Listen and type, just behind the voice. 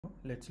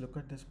Let's look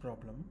at this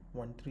problem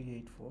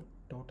 1384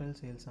 total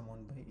sales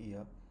amount by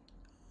year.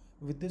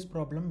 With this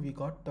problem we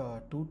got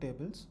two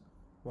tables.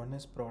 One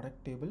is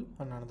product table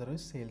and another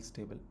is sales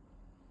table.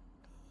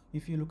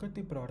 If you look at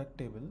the product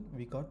table,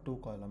 we got two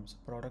columns,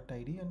 product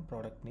ID and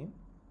product name.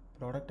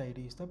 Product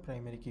ID is the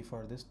primary key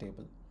for this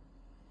table.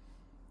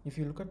 If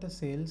you look at the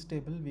sales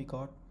table, we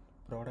got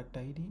product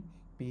ID,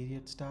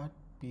 period start,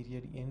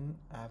 period end,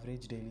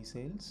 average daily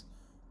sales,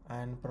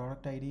 and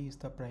product ID is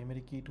the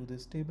primary key to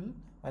this table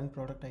and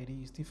product ID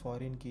is the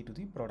foreign key to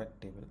the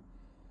product table.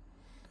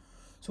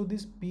 So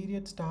this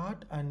period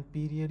start and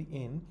period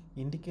end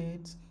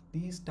indicates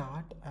the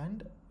start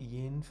and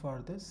end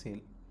for the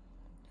sale.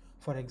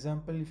 For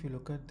example, if you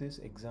look at this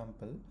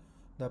example,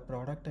 the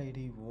product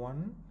ID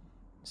 1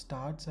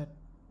 starts at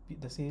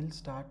the sales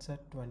starts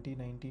at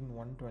 2019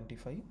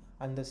 125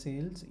 and the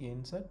sales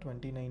ends at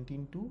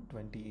 2019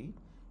 228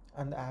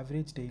 and the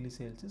average daily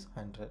sales is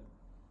 100.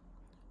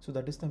 So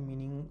that is the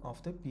meaning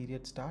of the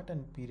period start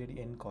and period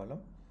end column.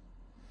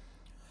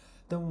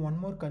 The one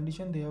more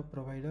condition they have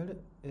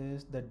provided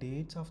is the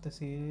dates of the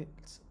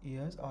sales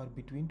years are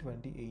between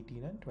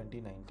 2018 and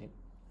 2019.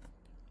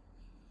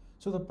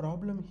 So the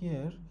problem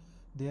here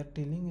they are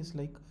telling is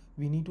like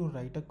we need to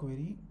write a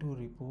query to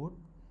report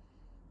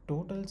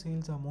total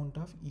sales amount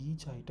of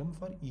each item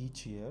for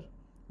each year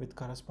with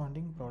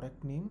corresponding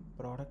product name,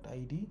 product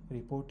ID,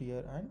 report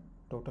year and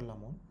total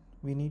amount.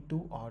 We need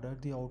to order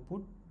the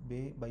output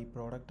by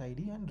product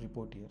ID and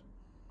report year.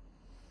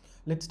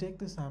 Let's take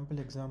the sample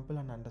example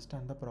and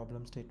understand the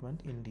problem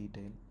statement in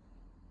detail.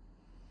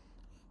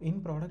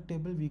 In product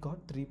table we got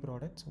three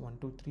products 1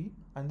 2 3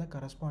 and the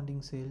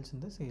corresponding sales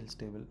in the sales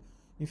table.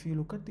 If you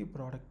look at the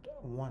product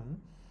 1,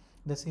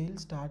 the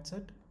sales starts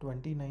at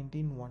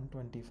 2019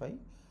 125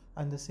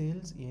 and the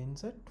sales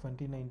ends at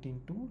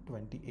 2019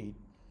 228.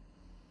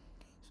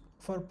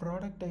 For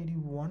product ID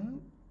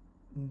 1,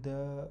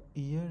 the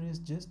year is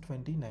just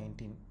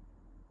 2019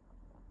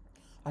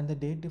 and the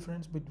date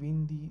difference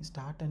between the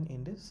start and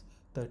end is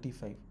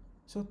 35.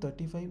 So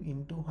 35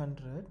 into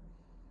 100,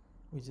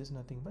 which is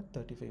nothing but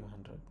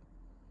 3500.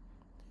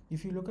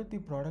 If you look at the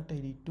product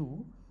ID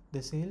 2,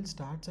 the sale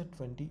starts at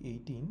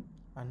 2018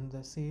 and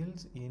the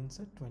sales ends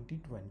at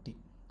 2020.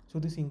 So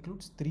this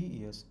includes 3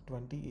 years,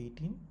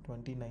 2018,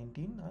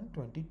 2019 and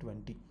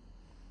 2020.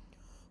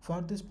 For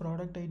this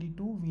product ID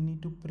 2, we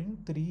need to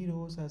print 3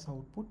 rows as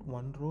output,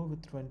 1 row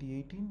with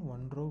 2018,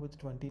 1 row with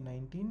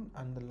 2019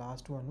 and the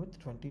last one with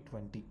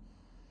 2020.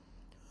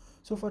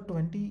 So for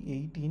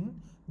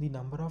 2018, the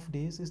number of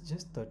days is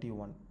just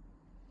 31.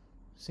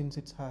 Since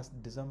it has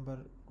December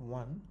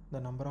 1,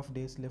 the number of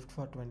days left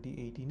for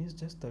 2018 is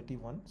just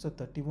 31. So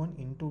 31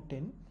 into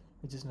 10,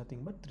 which is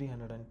nothing but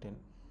 310.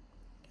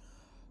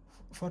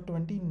 For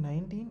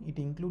 2019, it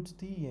includes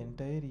the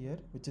entire year,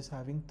 which is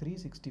having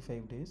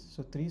 365 days.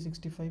 So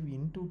 365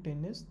 into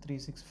 10 is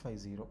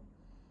 3650.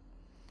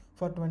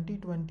 For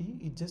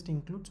 2020, it just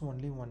includes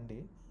only 1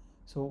 day.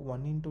 So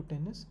 1 into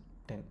 10 is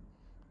 10.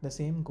 The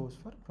same goes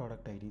for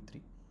product ID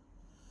 3.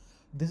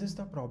 This is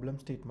the problem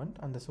statement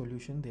and the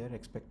solution they are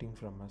expecting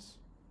from us.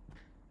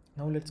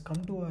 Now let's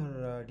come to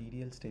our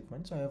DDL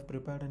statement. So I have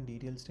prepared a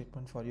DDL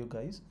statement for you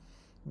guys,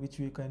 which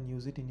you can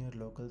use it in your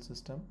local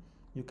system.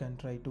 You can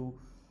try to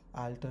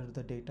alter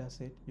the data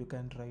set, you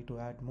can try to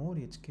add more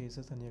edge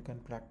cases and you can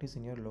practice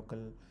in your local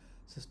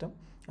system,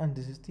 and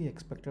this is the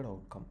expected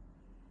outcome.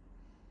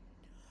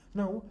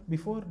 Now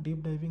before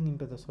deep diving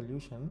into the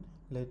solution,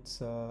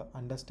 let's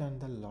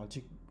understand the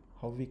logic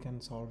how we can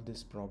solve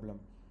this problem.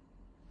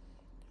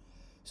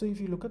 So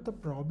if you look at the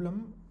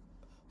problem,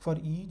 for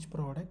each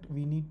product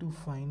we need to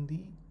find the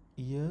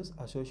years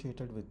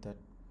associated with that,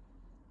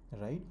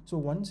 right? So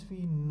once we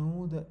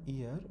know the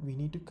year, we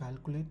need to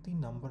calculate the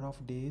number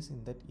of days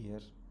in that year.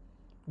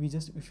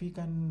 If we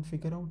can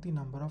figure out the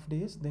number of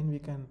days, then we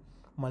can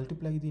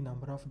multiply the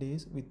number of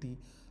days with the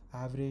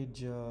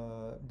average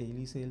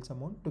daily sales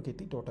amount to get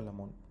the total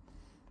amount.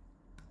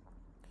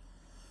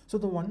 So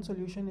the one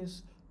solution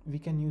is we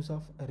can use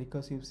of a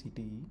recursive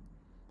CTE.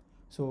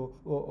 So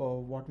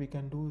what we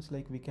can do is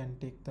like we can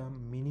take the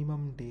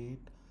minimum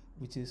date,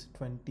 which is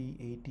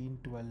 2018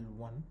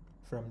 12/1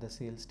 from the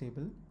sales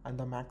table, and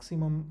the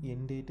maximum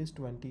end date is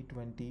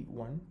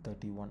 2021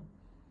 31.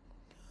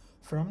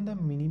 From the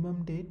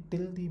minimum date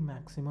till the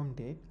maximum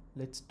date,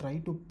 let's try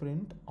to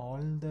print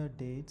all the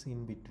dates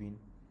in between.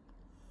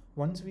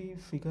 Once we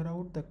figure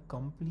out the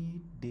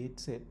complete date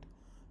set,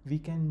 we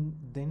can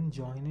then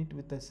join it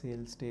with the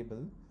sales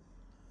table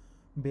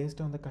based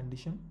on the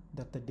condition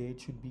that the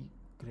date should be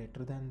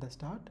greater than the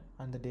start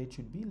and the date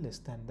should be less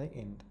than the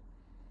end.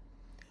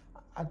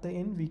 At the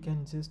end, we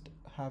can just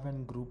have a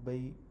group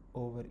by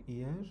over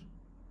year,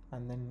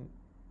 and then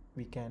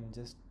we can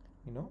just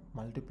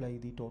multiply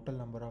the total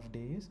number of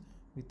days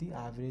with the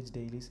average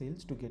daily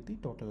sales to get the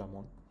total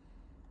amount.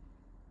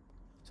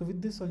 So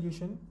with this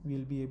solution, we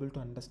will be able to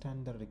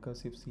understand the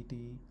recursive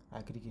CTE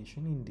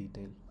aggregation in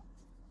detail.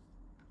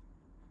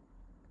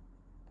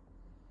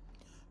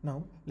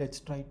 Now let's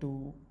try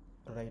to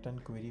write a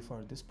query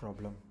for this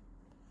problem.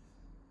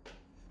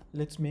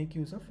 Let's make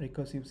use of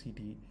recursive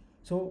CTE.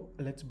 So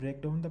let's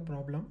break down the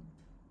problem.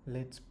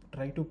 Let's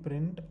try to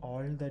print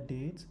all the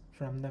dates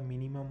from the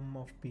minimum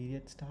of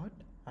period start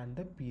and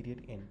the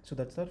period end. So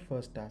that's our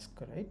first task,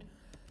 right?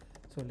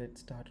 So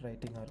let's start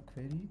writing our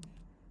query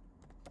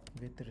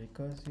with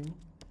recursive.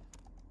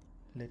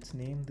 Let's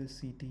name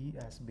this CTE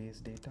as base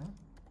data.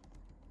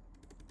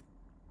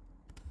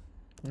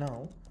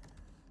 Now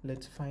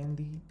let's find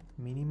the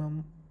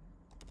minimum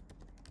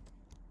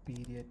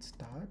period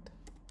start.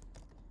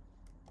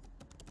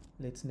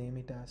 Let's name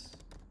it as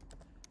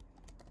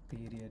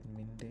period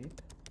min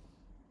date,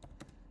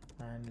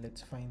 and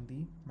let's find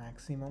the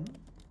maximum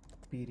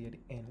period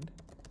end.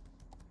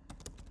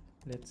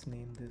 Let's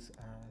name this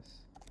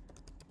as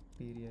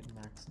period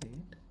max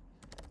date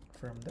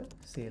from the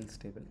sales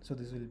table. So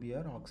this will be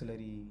our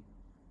auxiliary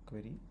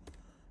query.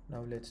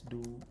 Now let's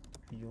do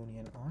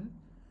union all.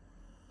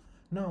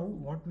 Now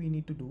what we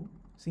need to do,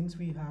 since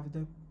we have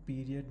the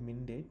period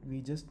min date,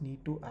 we just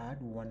need to add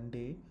one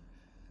day.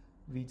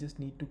 We just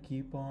need to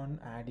keep on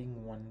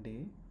adding one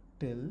day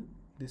till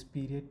this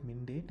period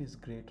min date is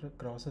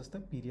crosses the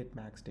period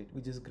max date,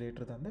 which is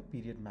greater than the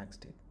period max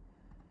date.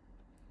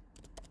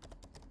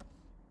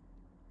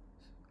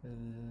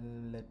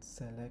 Let's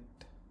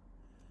select,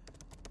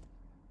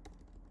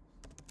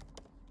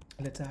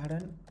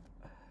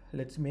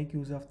 let's make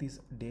use of this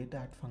date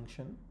add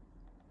function.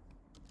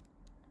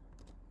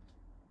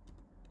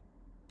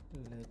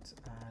 Let's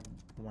add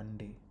one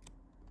day.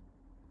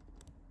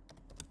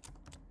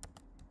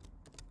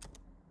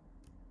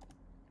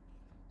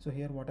 So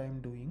here what I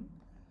am doing,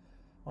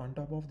 on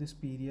top of this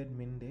period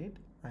min date,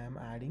 I am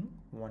adding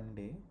one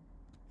day.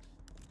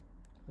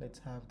 Let's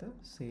have the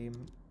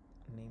same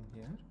name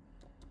here,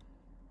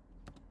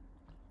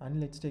 and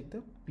let's take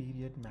the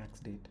period max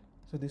date.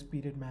 So this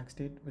period max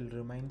date will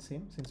remain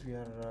same, since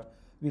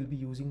we'll be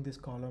using this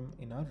column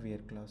in our var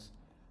class.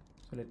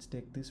 So let's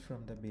take this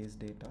from the base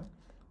data.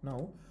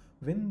 Now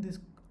when this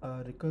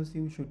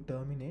recursive should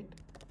terminate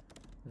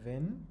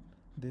when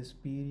this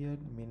period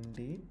min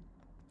date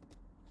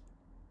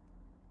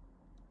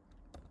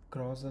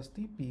crosses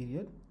the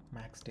period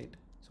max date.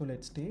 So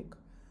let's take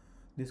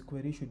this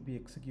query should be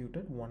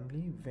executed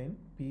only when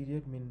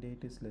period min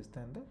date is less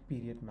than the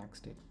period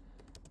max date.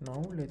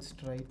 Now let's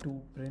try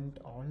to print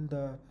all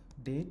the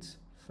dates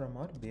from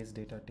our base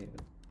data table.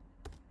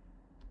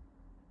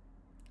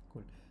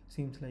 Cool.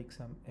 Seems like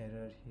some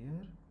error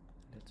here.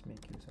 Let's make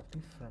use of the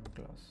from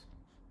clause.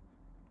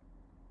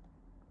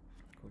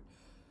 Cool.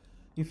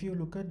 If you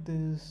look at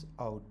this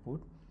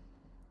output,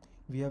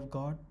 we have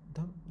got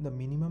the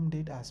minimum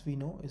date, as we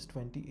know, is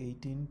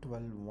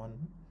 2018-12-1,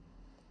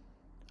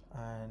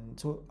 and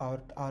so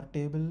our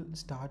table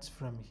starts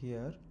from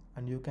here,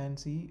 and you can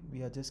see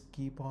we are just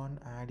keep on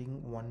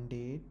adding one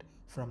date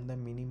from the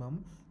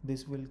minimum.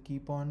 This will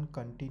keep on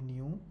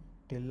continue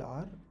till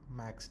our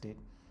max date.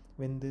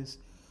 When this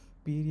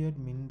period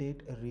min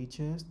date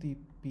reaches the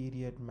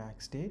period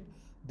max date,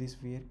 this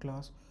where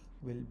clause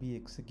will be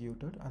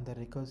executed and the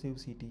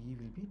recursive CTE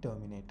will be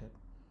terminated.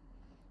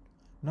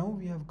 Now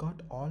we have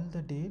got all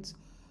the dates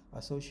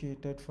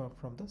associated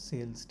from the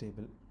sales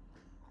table.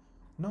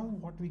 Now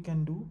what we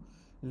can do,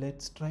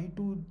 let's try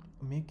to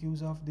make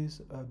use of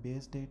this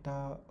base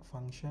data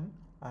function,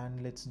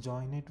 and let's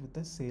join it with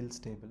the sales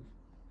table.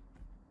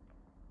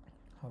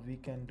 How we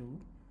can do,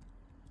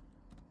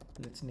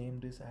 let's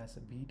name this as a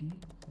BD.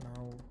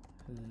 Now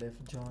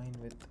left join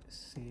with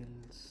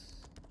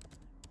sales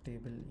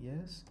table,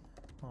 yes,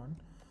 on.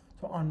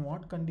 So on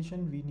what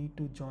condition we need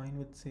to join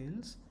with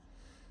sales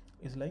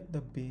is like the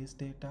base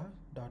data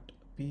dot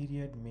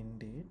period min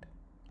date.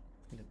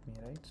 Let me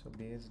write, so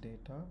base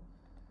data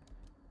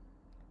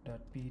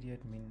dot period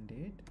min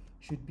date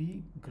should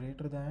be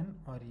greater than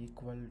or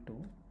equal to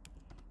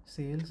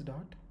sales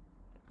dot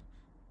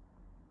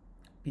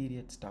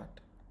period start,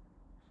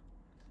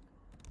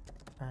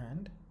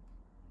 and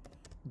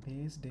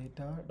base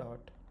data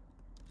dot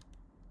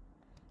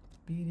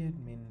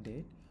period min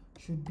date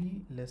should be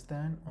less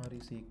than or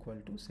is equal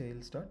to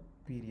sales dot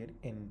period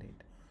end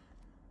date.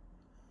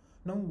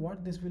 Now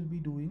what this will be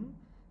doing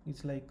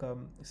is like,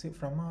 say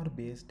from our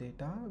base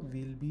data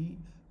we'll be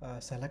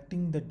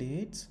selecting the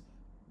dates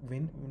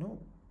when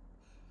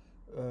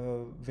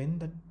when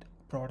the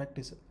product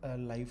is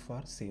live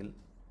for sale.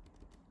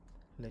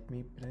 Let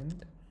me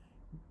print,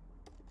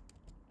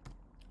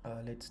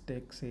 let's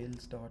take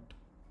sales dot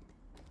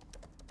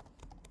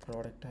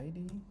product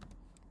ID,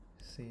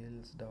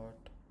 sales dot,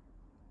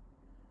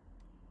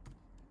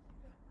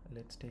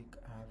 let's take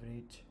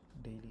average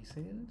daily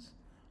sales,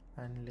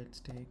 and let's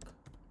take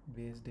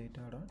base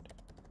data dot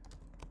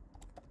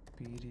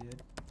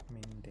period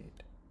min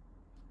date.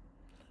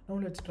 Now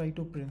let's try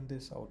to print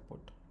this output.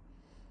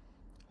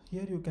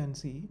 Here you can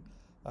see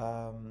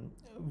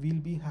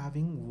we'll be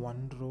having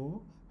one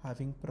row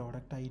having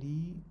product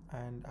ID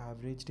and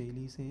average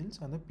daily sales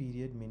and the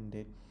period min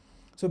date.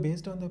 So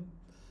based on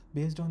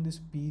this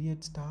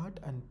period start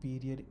and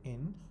period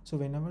end, so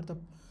whenever the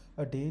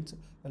dates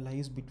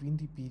lies between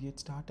the period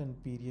start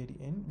and period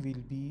end,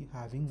 we'll be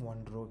having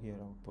one row here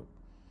output.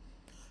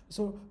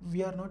 So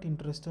we are not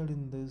interested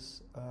in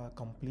this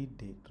complete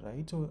date,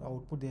 right? So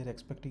output they are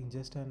expecting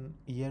just an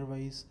year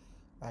wise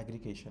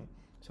aggregation.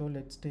 So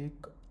let's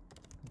take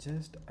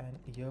just an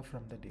year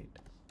from the date,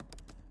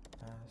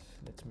 as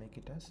let's make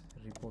it as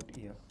report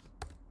year.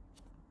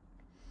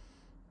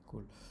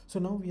 Cool. So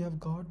now we have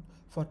got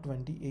for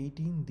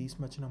 2018 this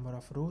much number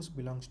of rows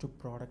belongs to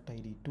product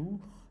ID 2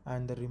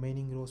 and the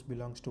remaining rows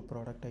belongs to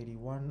product ID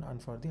 1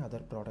 and for the other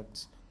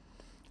products.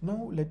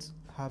 Now let's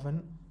have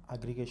an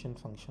aggregation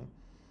function.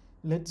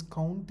 Let's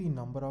count the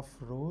number of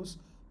rows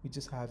which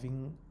is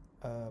having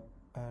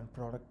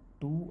product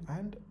 2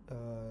 and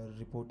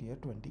report year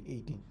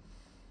 2018.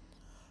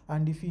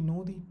 And if we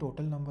know the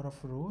total number of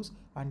rows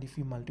and if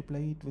we multiply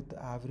it with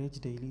the average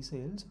daily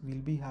sales,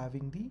 we'll be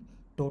having the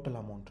total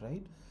amount,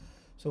 right?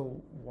 So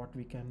what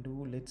we can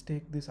do, let's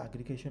take this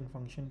aggregation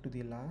function to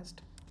the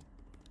last.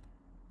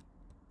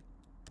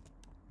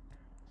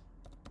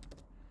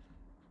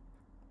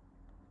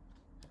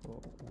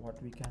 So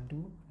what we can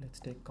do, let's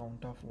take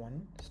count of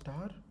 1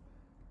 star.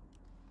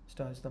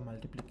 Star is the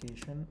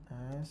multiplication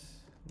as,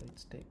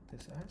 let's take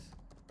this as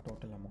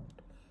total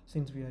amount.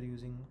 Since we are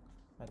using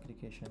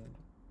aggregation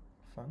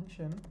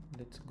function,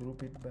 let's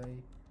group it by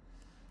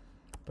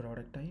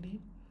product ID,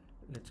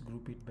 let's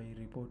group it by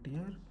report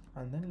year,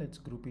 and then let's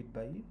group it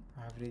by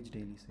average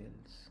daily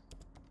sales.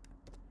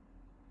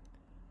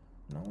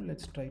 Now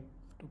let's try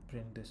to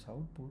print this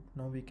output.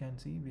 Now we can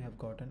see we have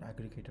got an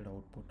aggregated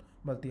output,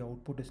 but the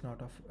output is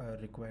not of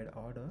required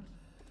order.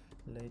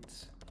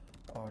 Let's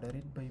order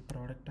it by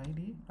product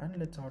ID and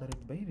let's order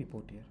it by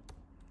report year.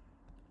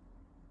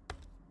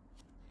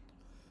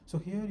 So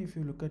here if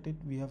you look at it,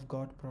 we have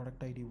got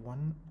product ID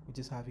 1 which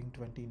is having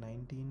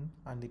 2019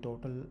 and the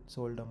total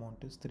sold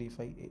amount is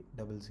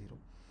 35800,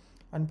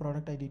 and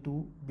product ID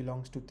 2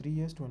 belongs to 3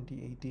 years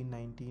 2018,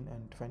 19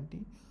 and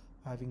 20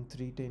 having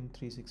 310,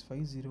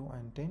 3650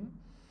 and 10,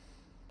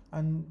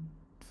 and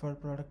for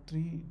product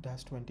 3 it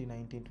has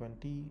 2019,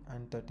 20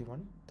 and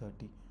 31,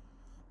 30,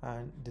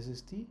 and this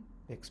is the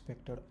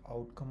expected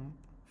outcome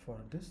for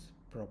this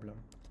problem.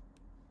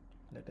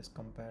 Let us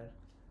compare.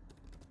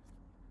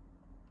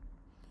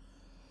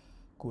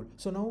 Cool.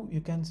 So now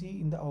you can see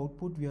in the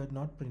output we are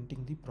not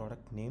printing the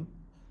product name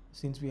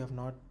since we have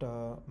not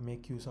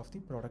make use of the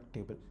product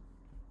table.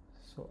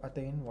 So at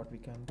the end what we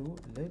can do,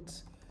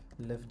 let's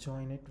left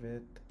join it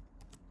with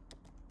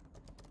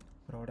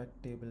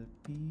product table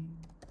P.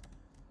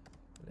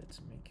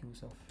 Let's make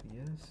use of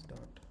yes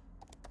dot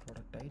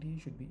product ID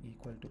should be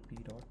equal to P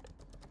dot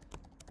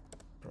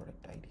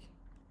product ID.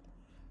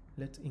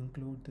 Let's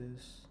include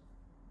this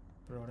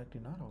product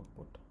in our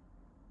output.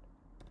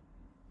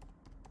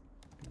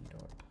 P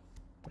dot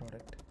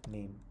product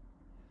name,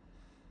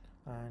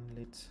 and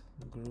let's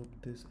group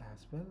this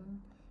as well,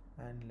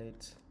 and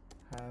let's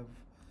have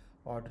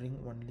ordering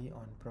only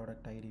on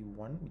product ID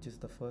 1 which is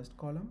the first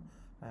column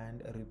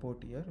and a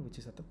report year which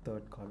is at the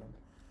third column.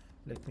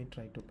 Let me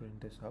try to print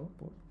this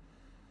output.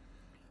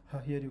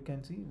 Here you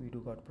can see we do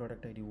got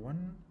product ID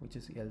 1 which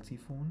is LC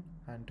phone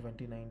and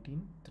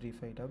 2019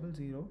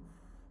 3500.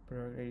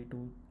 Product ID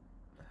 2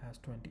 has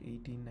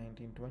 2018,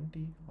 19,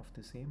 20 of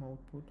the same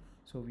output.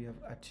 So we have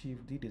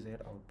achieved the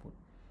desired output.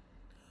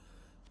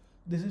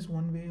 This is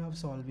one way of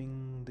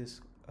solving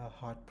this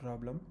hard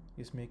problem,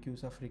 is make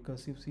use of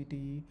recursive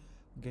CTE,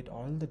 get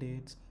all the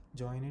dates,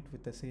 join it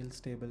with the sales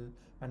table,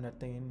 and at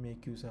the end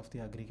make use of the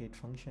aggregate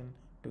function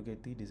to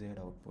get the desired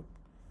output.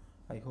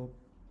 I hope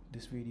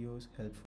this video is helpful.